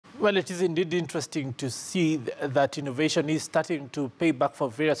Well, it is indeed interesting to see that innovation is starting to pay back for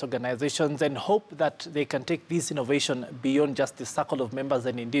various organizations, and hope that they can take this innovation beyond just the circle of members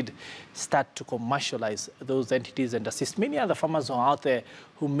and indeed start to commercialize those entities and assist many other farmers who are out there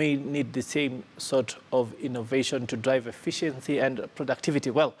who may need the same sort of innovation to drive efficiency and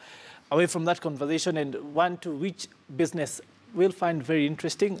productivity. Well, away from that conversation, and one to which business we'll find very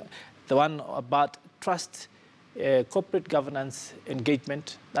interesting, the one about trust, corporate governance,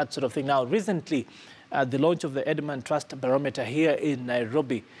 engagement, that sort of thing. Now, recently, the launch of the Erdemann Trust Barometer here in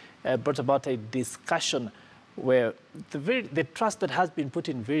Nairobi brought about a discussion where the trust that has been put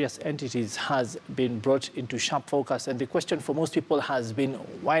in various entities has been brought into sharp focus. And the question for most people has been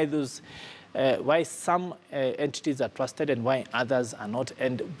why some entities are trusted and why others are not,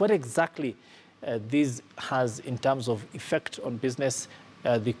 and what exactly this has in terms of effect on business,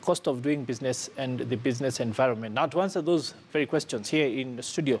 the cost of doing business and the business environment. Now, to answer those very questions, here in the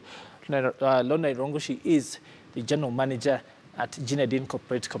studio, Lorno Irungu, she is the General Manager at Jinedin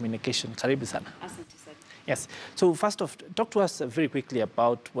Corporate Communication. Karibu sana. Yes. So first off, talk to us very quickly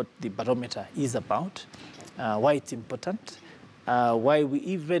about what the barometer is about, why it's important, why we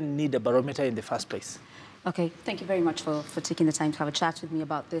even need a barometer in the first place. Okay, thank you very much for taking the time to have a chat with me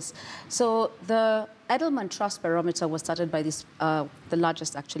about this. So the Erdemann Trust Barometer was started by this, the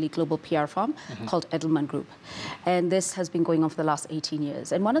largest actually global PR firm called Erdemann Group. And this has been going on for the last 18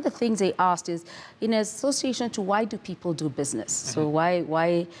 years. And one of the things they asked is, in association to why do people do business? So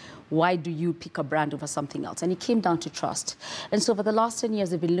why do you pick a brand over something else? And it came down to trust. And so for the last 10 years,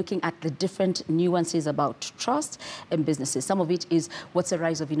 they've been looking at the different nuances about trust and businesses. Some of it is, what's the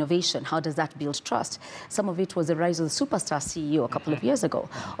rise of innovation? How does that build trust? Some of it was the rise of the superstar CEO a couple of years ago.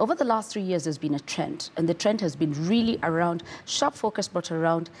 Over the last 3 years, there's been a trend. And the trend has been really around, sharp focus brought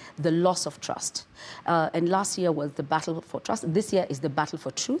around the loss of trust. And last year was the battle for trust. This year is the battle for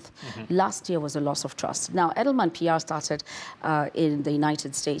truth. Last year was the loss of trust. Now, Erdemann PR started in the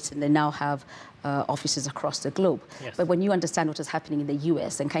United States, and they now have offices across the globe. Yes. But when you understand what is happening in the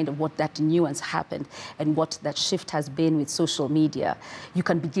US and kind of what that nuance happened and what that shift has been with social media, you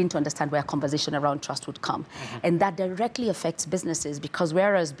can begin to understand where a conversation around trust would come. And that directly affects businesses, because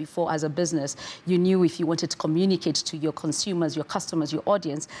whereas before as a business, you knew if you wanted to communicate to your consumers, your customers, your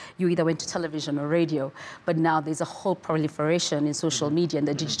audience, you either went to television or radio. But now there's a whole proliferation in social media and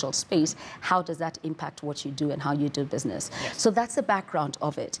the digital space. How does that impact what you do and how you do business? Yes. So that's the background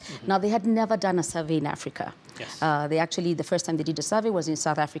of it. Now, they had never done a survey in Africa. Yes. They actually, the first time they did a survey was in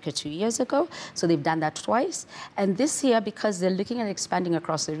South Africa 2 years ago. So they've done that twice. And this year, because they're looking at expanding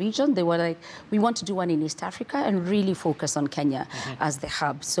across the region, they were like, we want to do one in East Africa and really focus on Kenya as the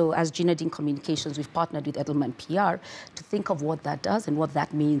hub. So as Jinedin Communications, we've partnered with Erdemann PR to think of what that does and what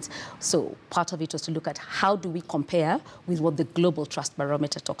that means. So part of it was to look at how do we compare with what the Global Trust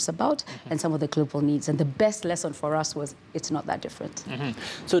Barometer talks about and some of the global needs. And the best lesson for us was it's not that different.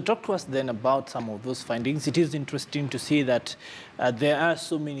 So talk to us then about some of those findings. It is interesting to see that there are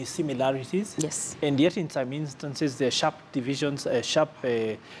so many similarities. Yes. And yet in some instances, there are sharp divisions, sharp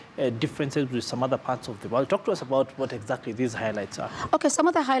differences with some other parts of the world. Talk to us about what exactly these highlights are. Okay, some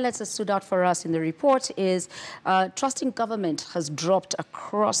of the highlights that stood out for us in the report is trust in government has dropped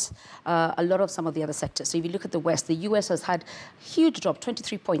across a lot of some of the other sectors. So if you look at the West, the US has had huge drop,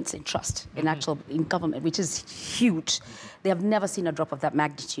 23 points in trust in government, which is huge. They have never seen a drop of that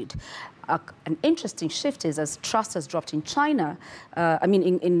magnitude. An interesting shift is as trust has dropped in China,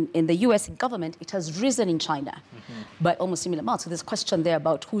 in the US government, it has risen in China by almost similar amounts. So there's a question there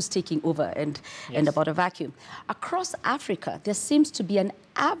about who's taking over and about a vacuum. Across Africa, there seems to be an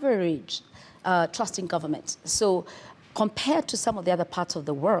average trust in government. So compared to some of the other parts of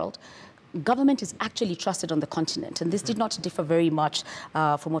the world, government is actually trusted on the continent, and this did not differ very much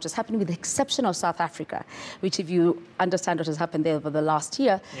from what has happened, with the exception of South Africa, which if you understand what has happened there over the last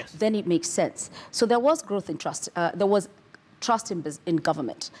year, then it makes sense. So there was growth in trust. There was trust in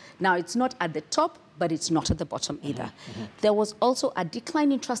government. Now, it's not at the top, but it's not at the bottom either. There was also a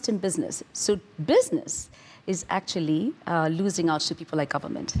decline in trust in business. So business is actually losing out to people like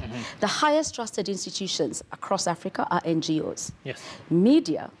government. The highest trusted institutions across Africa are NGOs. Yes.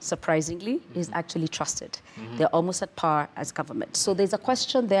 Media, surprisingly, is actually trusted. They're almost at par as government. So there's a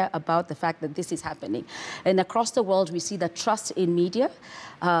question there about the fact that this is happening. And across the world, we see that trust in media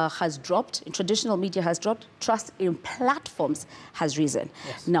has dropped, in traditional media has dropped, trust in platforms has risen.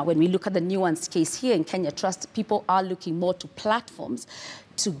 Yes. Now, when we look at the nuanced case here in Kenya, people are looking more to platforms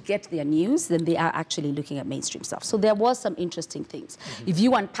to get their news than they are actually looking at mainstream stuff. So there was some interesting things. If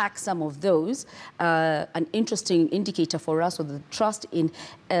you unpack some of those, an interesting indicator for us was the trust in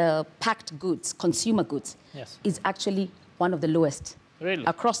packed goods, consumer goods, is actually one of the lowest Really?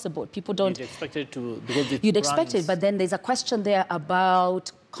 Across the board. People don't... You'd expect it to... Because it's You'd expect it, brands. but then there's a question there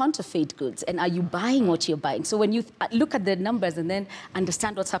about counterfeit goods, and are you buying what you're buying? So when you look at the numbers and then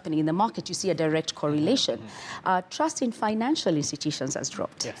understand what's happening in the market, you see a direct correlation. Trust in financial institutions has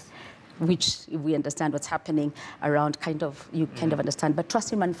dropped. Yes. Which we understand what's happening around, you kind of understand. But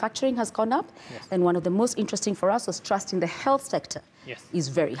trust in manufacturing has gone up. Yes. And one of the most interesting for us was trust in the health sector is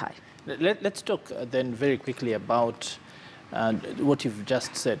very high. Let's talk then very quickly about what you've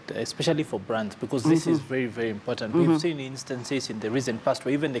just said, especially for brands, because this is very, very important. We've seen instances in the recent past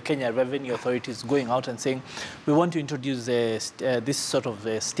where even the Kenya Revenue Authority is going out and saying, we want to introduce this sort of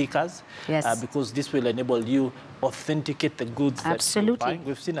stickers because this will enable you authenticate the goods that you're buying.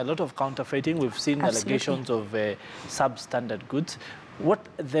 We've seen a lot of counterfeiting. We've seen allegations of substandard goods. What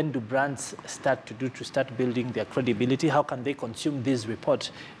then do brands start to do to start building their credibility? How can they consume this report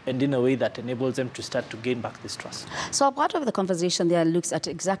and in a way that enables them to start to gain back this trust? So a part of the conversation there looks at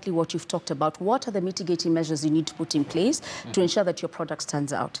exactly what you've talked about. What are the mitigating measures you need to put in place to ensure that your product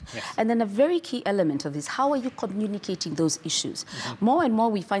stands out? Yes. And then a very key element of this, how are you communicating those issues? More and more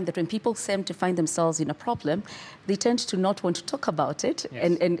we find that when people seem to find themselves in a problem, they tend to not want to talk about it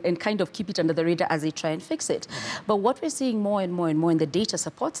and kind of keep it under the radar as they try and fix it. But what we're seeing more and more and more, and the data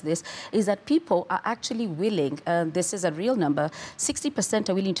supports this, is that people are actually willing, this is a real number, 60%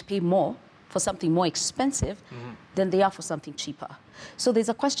 are willing to pay more for something more expensive than they are for something cheaper. So there's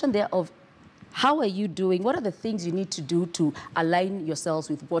a question there of how are you doing? What are the things you need to do to align yourselves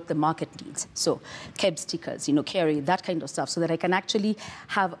with what the market needs? So KEB stickers, carry that kind of stuff, so that I can actually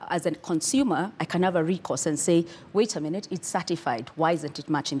have, as a consumer, I can have a recourse and say, wait a minute, it's certified. Why isn't it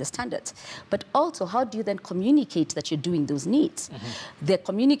matching the standards? But also, how do you then communicate that you're doing those needs? The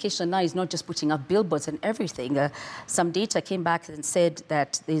communication now is not just putting up billboards and everything. Some data came back and said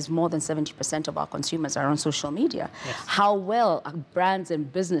that there's more than 70% of our consumers are on social media. Yes. How well are brands and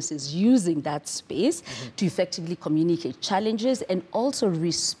businesses using that space to effectively communicate challenges and also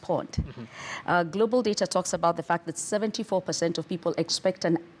respond. Global data talks about the fact that 74% of people expect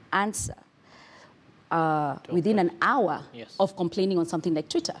an answer within an hour of complaining on something like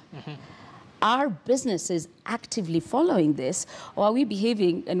Twitter. Are businesses actively following this, or are we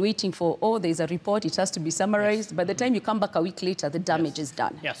behaving and waiting for, there's a report, it has to be summarized. By the time you come back a week later, the damage is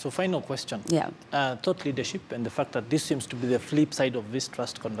done. Yeah, so final question. Thought leadership and the fact that this seems to be the flip side of this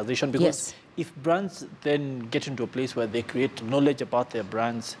trust conversation, because if brands then get into a place where they create knowledge about their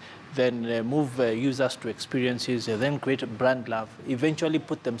brands, then move users to experiences, then create a brand love, eventually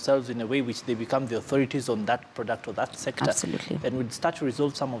put themselves in a way which they become the authorities on that product or that sector. Absolutely. Then we'd start to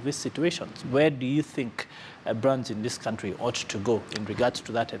resolve some of these situations. Where do you think brands in this country ought to go in regards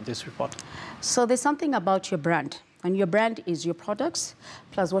to that and this report? So there's something about your brand, and your brand is your products,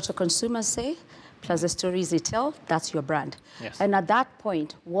 plus what your consumers say, plus the stories they tell. That's your brand. And at that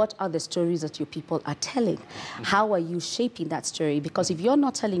point, what are the stories that your people are telling? How are you shaping that story? Because if you're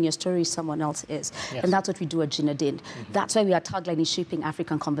not telling your story, someone else is. And that's what we do at Jinadin. That's why our tagline is shaping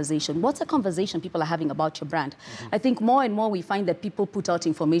African conversation. What's a conversation people are having about your brand? I think more and more we find that people put out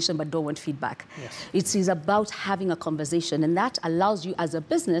information but don't want feedback. It is about having a conversation, and that allows you as a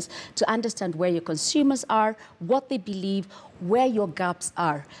business to understand where your consumers are, what they believe, where your gaps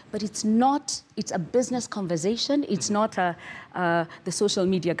are. But it's a business conversation. It's not the social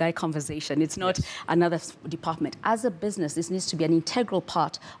media guy conversation. It's not another department. As a business, this needs to be an integral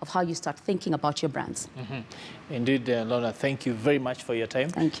part of how you start thinking about your brands. Indeed, Lorna, thank you very much for your time.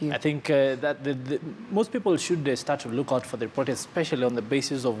 Thank you. I think that most people should start to look out for the report, especially on the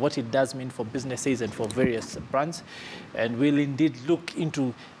basis of what it does mean for businesses and for various brands. And we'll indeed look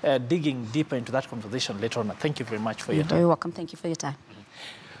into digging deeper into that conversation later on. Thank you very much for your time. You're very welcome. Thank you for your time.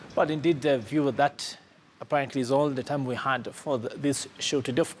 Well, indeed, viewer, that apparently is all the time we had for this show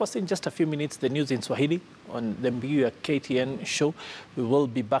today. Of course, in just a few minutes, the news in Swahili on the Mbiu KTN show. We will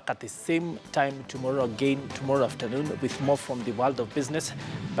be back at the same time tomorrow afternoon with more from the world of business.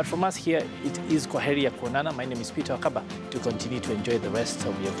 But from us here, it is Kwaheri ya Kuonana. My name is Peter Wakaba. To continue to enjoy the rest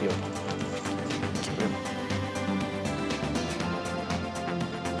of your viewing. Thank you very much.